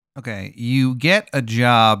Okay, you get a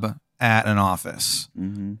job at an office.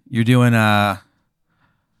 Mm-hmm. You're doing like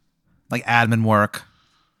admin work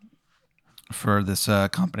for this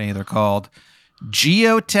company. They're called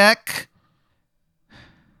Geotech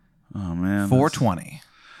Oh man, 420.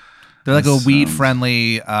 They're like a sounds-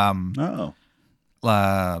 weed-friendly Oh,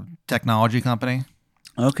 technology company.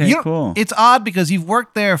 okay, cool. It's odd because you've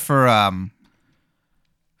worked there for a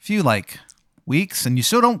few like weeks, and you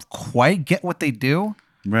still don't quite get what they do.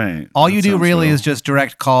 Right. All That you do sounds really real. is just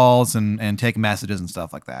direct calls and take messages and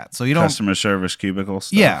stuff like that. So you don't, customer service cubicle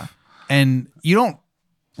stuff. yeah, and you don't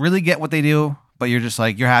really get what they do, but you're just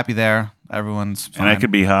like you're happy there. Everyone's fine. And I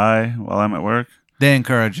could be high while I'm at work. They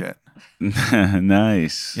encourage it.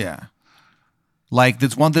 Nice. Yeah. Like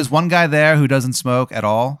there's one guy there who doesn't smoke at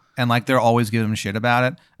all, and like they're always giving him shit about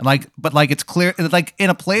it, and like but like it's clear like in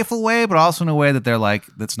a playful way, but also in a way that they're like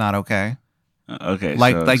that's not okay. Okay.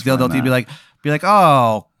 Like so like they'll explain that. be like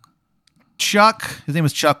oh Chuck, his name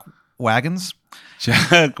was Chuck Wagons,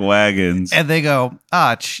 Chuck Wagons. and they go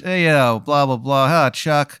blah blah blah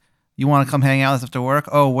Chuck, you want to come hang out with us after work?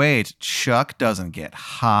 Oh wait, Chuck doesn't get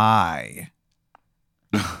high.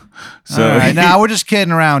 So All right, now we're just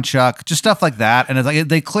kidding around, Chuck. Just stuff like that, and it's like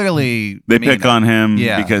they clearly they mean pick it. on him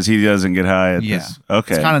Yeah. because he doesn't get high at Yeah. this.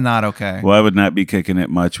 Okay. It's kind of not okay. Well, I would not be kicking it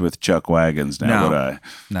much with Chuck Wagons now, No. would I?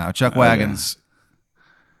 No, Chuck Okay. Wagons,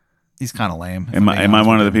 he's kind of lame. if Am I'm I being am I honest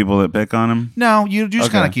one with of the you. people that pick on him? No, you just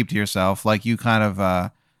Okay. kind of keep to yourself. Like you kind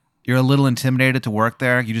of you're a little intimidated to work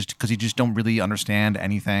there. You just because you just don't really understand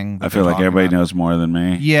anything. I feel like everybody knows more than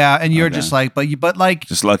me. Yeah, and you're Okay. just like, but like,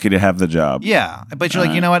 Just lucky to have the job. yeah, but you're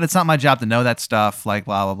like, you know what? It's not my job to know that stuff. Like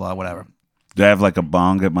blah blah blah, whatever. Do I have like a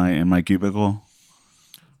bong at in my cubicle?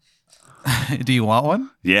 Do you want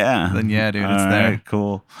one? Yeah. Then yeah, dude, it's All there. right,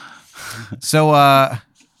 cool. So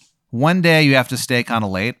one day you have to stay kind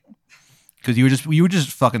of late because you were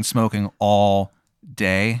just fucking smoking all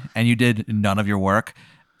day and you did none of your work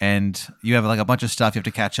and you have like a bunch of stuff you have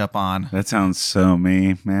to catch up on. That sounds so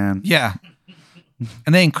me, man. Yeah,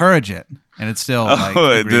 and they encourage it, and it's still like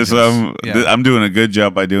this egregious. Yeah. I'm doing a good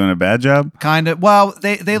job by doing a bad job. Kind of. Well,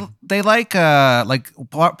 they like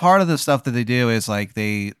part of the stuff that they do is like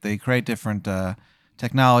they create different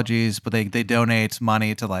technologies, but they donate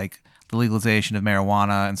money to like the legalization of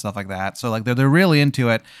marijuana and stuff like that. So like they're really into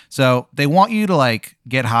it. So they want you to like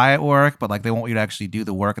get high at work, but like they want you to actually do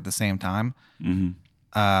the work at the same time. Mm-hmm.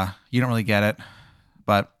 You don't really get it,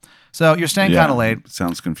 but so you're staying kind of late,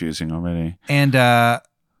 Sounds confusing already. and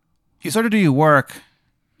you start to do your work.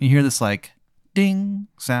 You hear this like ding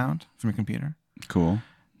sound from your computer. Cool.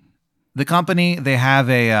 The company, they have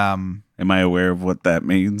a Am I aware of what that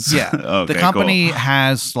means? yeah. Okay, The company cool.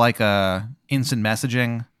 has like a instant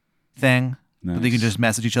messaging thing. But they can Nice. just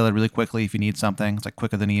message each other really quickly if you need something. It's like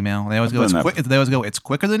quicker than email. They always I've go, it's done quick. They always go, it's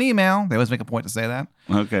quicker than email. They always make a point to say that.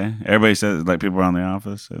 Okay. Everybody says like people around the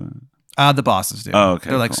office. Say that. The bosses do. Oh,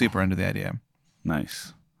 okay, They're like cool. super into the idea.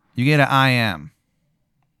 Nice. You get an IM.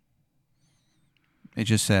 It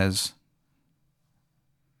just says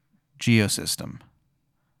Geosystem.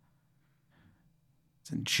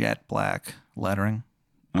 It's in jet black lettering.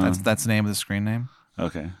 That's the name of the screen name.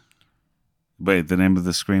 Okay. Wait, the name of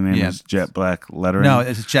the screen name Yeah. is Jet Black lettering. No,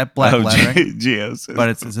 it's jet black lettering. Geosys. But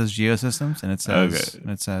it says Geosystems, and it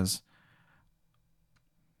says,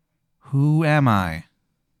 "Who am I?"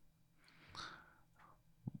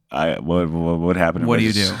 What happened? if What I do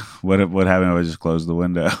you just- do? What happened if I just closed the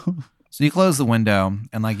window? So you close the window,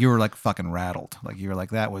 and like you were like fucking rattled. Like you were like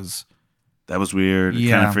that was. That was weird. It kind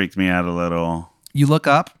Yeah. of freaked me out a little. You look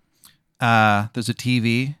up. There's a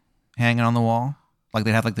TV hanging on the wall. Like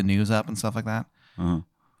they have like the news up and stuff like that, Uh-huh.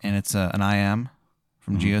 and it's an IM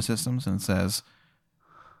from Geosystems, and it says,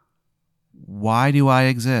 "Why do I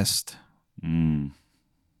exist?" Mm.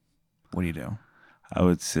 What do you do? I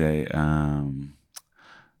would say, I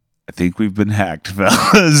think we've been hacked,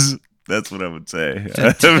 fellas. That's what I would say. You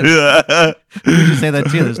should say that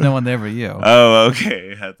too. There's no one there but you. Oh,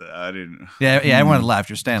 okay. I didn't. Yeah, everyone left.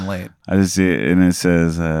 You're staying late. I just see it, and it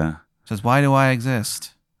says, It says, "Why do I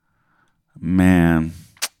exist?" man,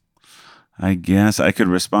 I guess I could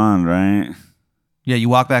respond, right? Yeah, you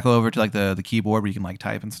walk back over to like the keyboard where you can like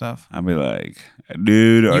type and stuff. I'd be like,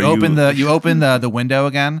 dude, are You open the window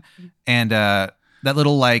again, and that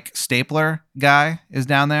little like stapler guy is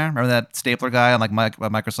down there. Remember that stapler guy on like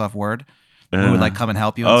Microsoft Word who would like come and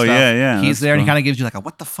help you? And Oh, stuff? yeah. He's That's there, and he cool. kind of gives you like a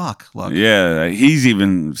what the fuck look. Yeah, he's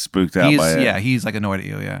even spooked out by it. He's like annoyed at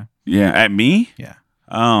you. Yeah, Yeah, at me? yeah.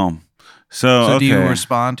 Oh. So So okay. do you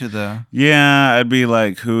respond to the? Yeah, I'd be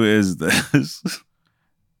like, who is this?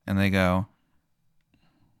 And they go,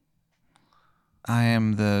 "I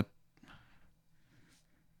am the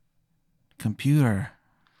computer.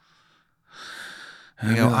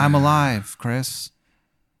 You go, I'm alive, Chris.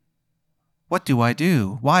 What do I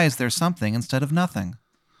do? Why is there something instead of nothing?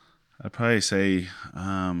 I'd probably say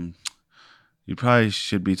you probably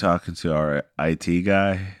should be talking to our IT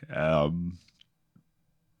guy. And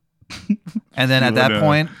then at that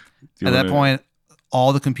point,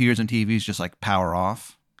 all the computers and TVs just like power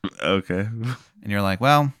off. Okay. And you're like,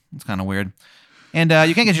 well, it's kind of weird. And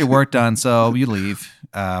you can't get your work done, so you leave.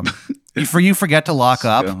 You forget to lock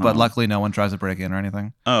up, but luckily no one tries to break in or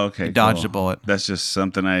anything. Oh, okay. You dodged a bullet. That's just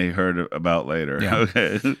something I heard about later. Yeah.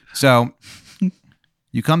 Okay. So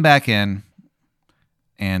you come back in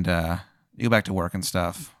and you go back to work and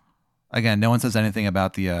stuff. Again, no one says anything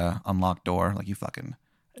about the unlocked door. Like you fucking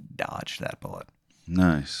dodged that bullet.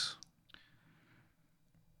 Nice.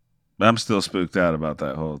 But I'm still spooked out about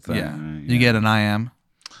that whole thing. Yeah. Right? You get an IM.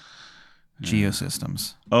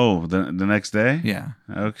 Geosystems. Oh, the next day? Yeah.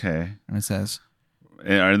 Okay. And it says,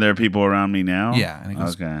 are there people around me now? Yeah. And it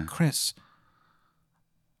goes, okay. Chris,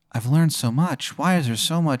 I've learned so much. Why is there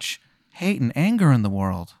so much hate and anger in the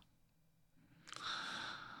world?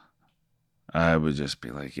 I would just be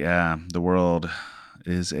like, yeah, the world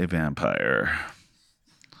is a vampire.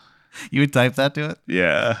 You would type that to it?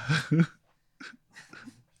 Yeah.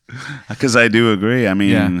 Because I do agree. I mean,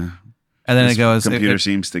 yeah. And then it goes, computer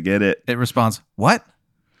seems to get it. It responds, what?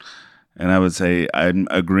 And I would say, I'm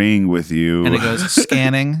agreeing with you. And it goes,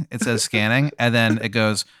 scanning. It says scanning. And then it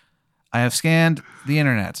goes, I have scanned the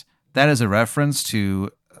internet. That is a reference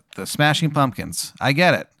to the Smashing Pumpkins. I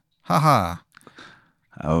get it. Haha.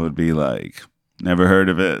 I would be like, never heard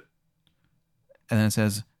of it. And then it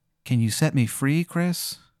says, can you set me free,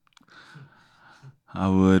 Chris? I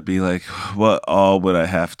would be like, what all would I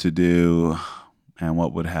have to do? And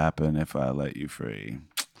what would happen if I let you free?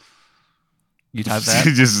 You type that?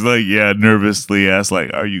 Just like, yeah, nervously ask,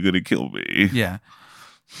 like, are you going to kill me? Yeah.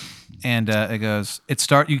 And it goes,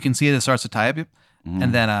 you can see it starts to type. Mm-hmm.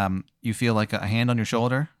 And then you feel like a hand on your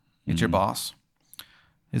shoulder. It's your boss.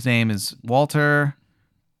 His name is Walter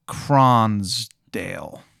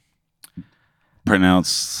Cronsdale.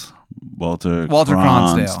 Pronounced Walter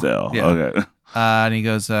Cronsdale. Yeah. Okay. And he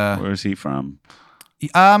goes, where is he from?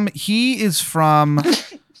 He's from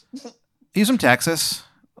Texas,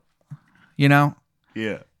 you know?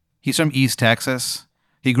 Yeah. He's from East Texas.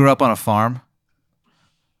 He grew up on a farm.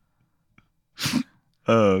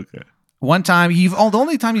 Oh, okay. One time, the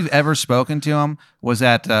only time you've ever spoken to him was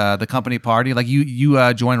at the company party. Like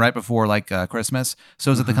you joined right before like Christmas, so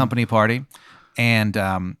it was at the company party, and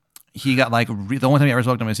he got like the only time you ever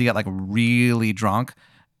spoke to him is he got like really drunk,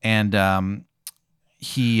 and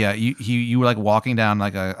you were like walking down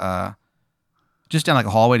like just down like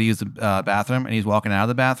a hallway to use the bathroom, and he's walking out of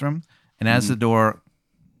the bathroom, and as the door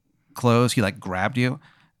closed, he like grabbed you,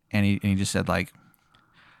 and he just said like,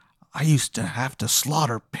 I used to have to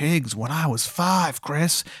slaughter pigs when I was 5,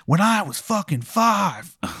 Chris. When I was fucking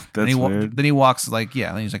 5. That's weird. Then he walks like,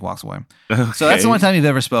 yeah, then he just like walks away. Okay. So that's the only time you've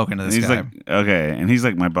ever spoken to this guy. Like, okay, and he's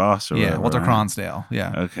like my boss or whatever. Walter right? Cronsdale.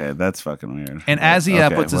 Yeah. Okay, that's fucking weird. And as he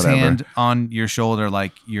puts his hand on your shoulder,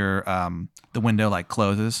 like your the window like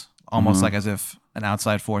closes, almost like as if an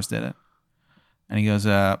outside force did it. And he goes,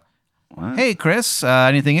 hey, Chris,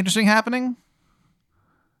 anything interesting happening?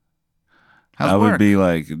 I would be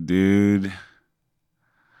like, dude,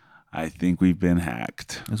 I think we've been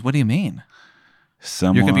hacked. What do you mean?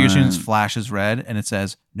 Your computer screen flashes red and it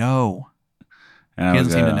says, no. And he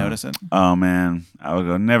doesn't seem to notice it. Oh, man. I would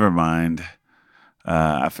go, never mind.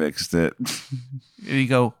 I fixed it. You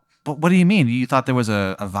go, but what do you mean? You thought there was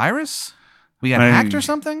a virus? We got hacked or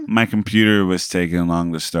something? My computer was taking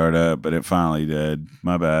long to start up, but it finally did.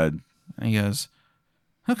 My bad. And he goes,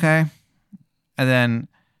 okay. And then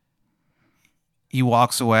he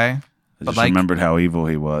walks away. I just remembered how evil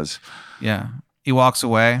he was. Yeah. He walks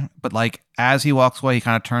away, but like as he walks away, he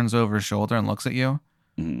kind of turns over his shoulder and looks at you.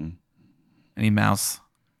 Mm-hmm. And he mouths,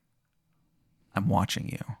 I'm watching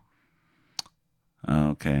you.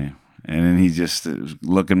 Okay. And then he's just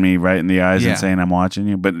looking me right in the eyes and saying, I'm watching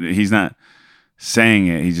you. But he's not saying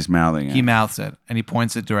it. He's just mouthing it. He mouths it and he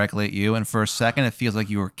points it directly at you. And for a second, it feels like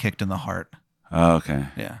you were kicked in the heart. Oh, okay.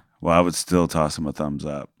 Yeah. Well, I would still toss him a thumbs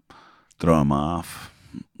up. Throw him off.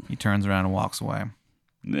 He turns around and walks away.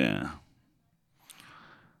 Yeah.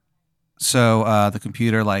 So the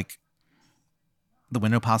computer, like, the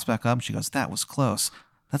window pops back up. And she goes, that was close.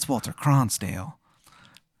 That's Walter Cronsdale,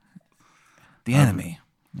 the enemy.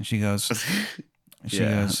 And she goes,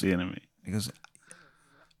 the enemy. He goes,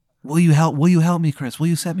 will you help me, Chris? Will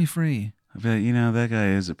you set me free? I bet, that guy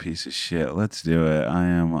is a piece of shit. Let's do it. I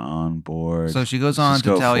am on board. So she goes on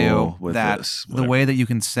to tell you that the way that you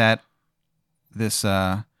can set this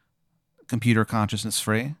computer consciousness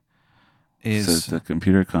free is So the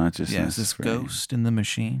computer consciousness. yes, this free. ghost in the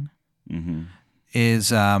machine Mm-hmm. is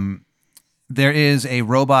there is a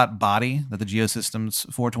robot body that the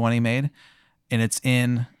Geosystems 420 made, and it's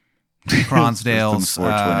in Cronsdale's Systems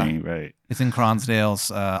 420, right? it's in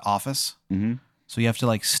Cronsdale's office. Mm-hmm. So you have to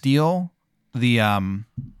like steal the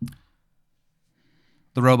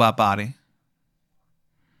robot body,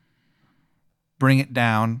 bring it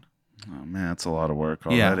down. Oh man, that's a lot of work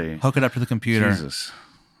already. Yeah, hook it up to the computer, Jesus.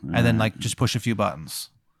 and then like just push a few buttons.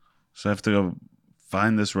 So I have to go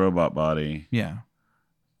find this robot body, Yeah,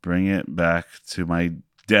 bring it back to my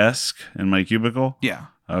desk in my cubicle. yeah.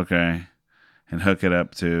 Okay. And hook it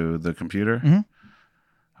up to the computer. Mhm.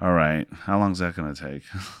 All right. How long is that going to take?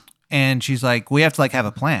 And she's like, "We have to like have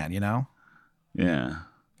a plan, you know? Yeah.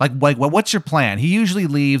 Like what's your plan?" He usually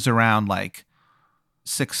leaves around like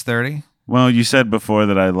 6:30. Well, you said before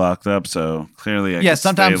that I locked up, so clearly I could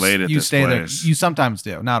sometimes stay late at you this stay place. there. You sometimes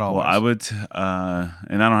do, not always. Well, I would,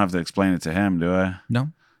 and I don't have to explain it to him, do I? No,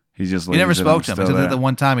 He just you never leaves it, spoke I'm to him. still Except there. the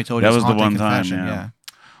one time he told you That his was the haunting one time, confession. yeah. Yeah.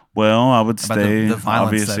 Well, I would About stay. the violence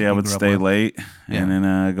Obviously, that I he would grew up stay with. late Yeah. and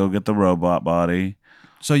then go get the robot body.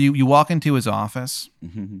 So you walk into his office.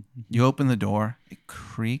 You open the door. It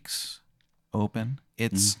creaks open.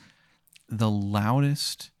 It's the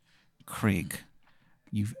loudest creak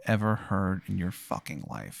you've ever heard in your fucking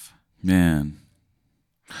life. Man.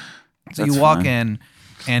 So That's you walk fine. in,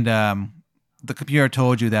 and the computer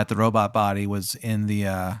told you that the robot body was in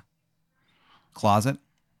the closet.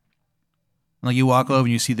 Like you walk over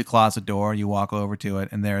and you see the closet door. You walk over to it,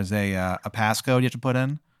 and there's a passcode you have to put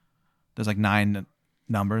in. There's like 9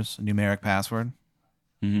 numbers, a numeric password.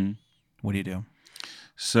 Mm-hmm. What do you do?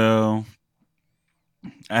 So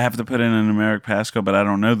I have to put in a numeric passcode, but I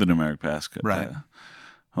don't know the numeric passcode. Right.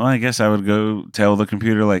 Well, I guess I would go tell the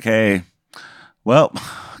computer, like, hey, well,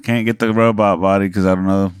 can't get the robot body because I don't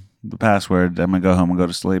know the password. I'm going to go home and go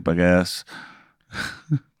to sleep, I guess.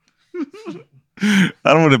 I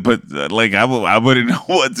don't want to put, like, I wouldn't know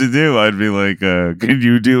what to do. I'd be like, can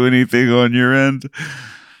you do anything on your end?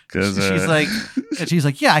 Because she's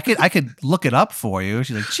like, yeah, I could look it up for you.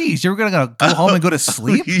 She's like, geez, you're gonna go home and go to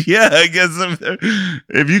sleep? Yeah, I guess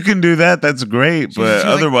if you can do that, that's great. But she's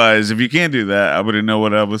like- otherwise, if you can't do that, I wouldn't know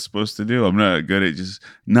what I was supposed to do. I'm not good at just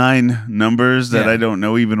 9 numbers that Yeah. I don't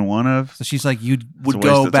know even one of. So she's like, you would a waste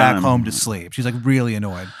go of back time. home to sleep. She's like really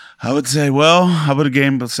annoyed. I would say, well, I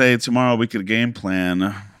would say tomorrow we could game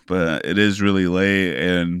plan, but it is really late,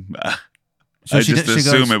 and So I she just goes-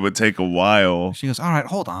 assume it would take a while. She goes, all right,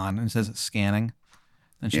 hold on, and it says it's scanning.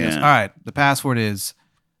 And she goes, Yeah. all right, the password is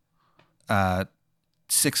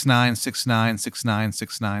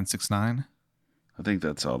 696969696969. I think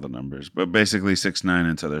that's all the numbers, but basically 6-9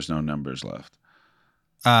 until there's no numbers left.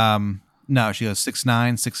 No, she goes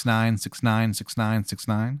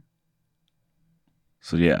 6969696969.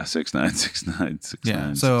 So yeah, 6-9-6-9-6-9.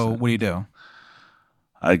 Yeah. So what do you do?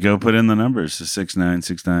 I go put in the numbers,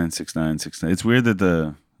 6-9-6-9-6-9-6-9. It's weird that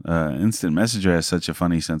the instant messenger has such a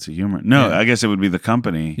funny sense of humor. No, Yeah. I guess it would be the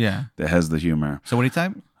company Yeah. that has the humor. So what do you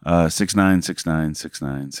type?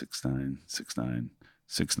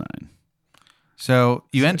 6-9-6-9-6-9-6-9-6-9. So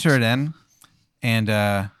you enter it in, and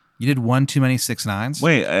you did one too many 6-9s.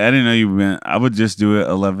 Wait, I didn't know you meant. I would just do it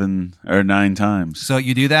 11 or 9 times. So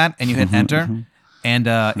you do that, and you hit enter, and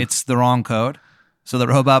it's the wrong code. So the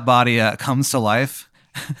robot body comes to life.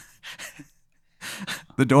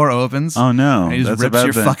 The door opens. Oh no! And he just That's rips about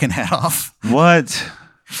your the- fucking head off. What?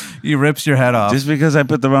 He rips your head off. Just because I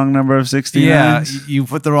put the wrong number of 69? Yeah, you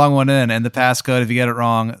put the wrong one in, and the passcode, if you get it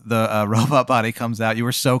wrong, the robot body comes out. You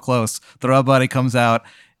were so close. The robot body comes out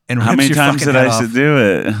and rips How many your times fucking did head I off. do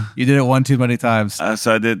it? You did it one too many times.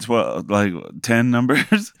 So I did 12, like 10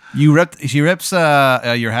 numbers. She rips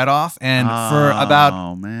your head off, and for about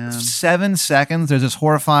Oh man! 7 seconds, there's this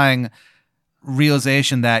horrifying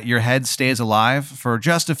realization that your head stays alive for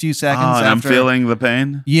just a few seconds. Oh, and after, I'm feeling the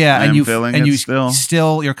pain. yeah, I'm feeling it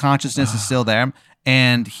still your consciousness is still there,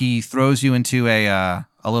 and he throws you into a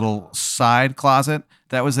little side closet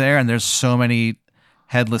that was there, and there's so many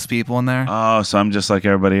headless people in there. Oh, so I'm just like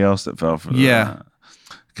everybody else that fell for Yeah.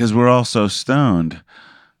 because we're all so stoned.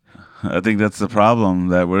 I think that's the problem,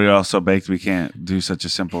 that we're all so baked we can't do such a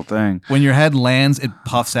simple thing. When your head lands, it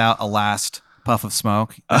puffs out a last puff of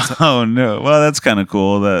smoke. Oh no! Well, that's kind of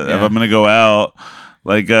cool. That if Yeah. I'm gonna go out,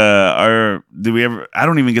 like, do we ever? I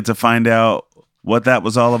don't even get to find out what that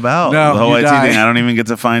was all about. No, the whole you IT die. thing. I don't even get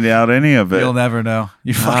to find out any of it. You'll never know.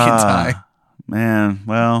 You fucking die. Man,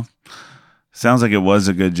 well, sounds like it was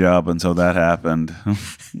a good job until that happened.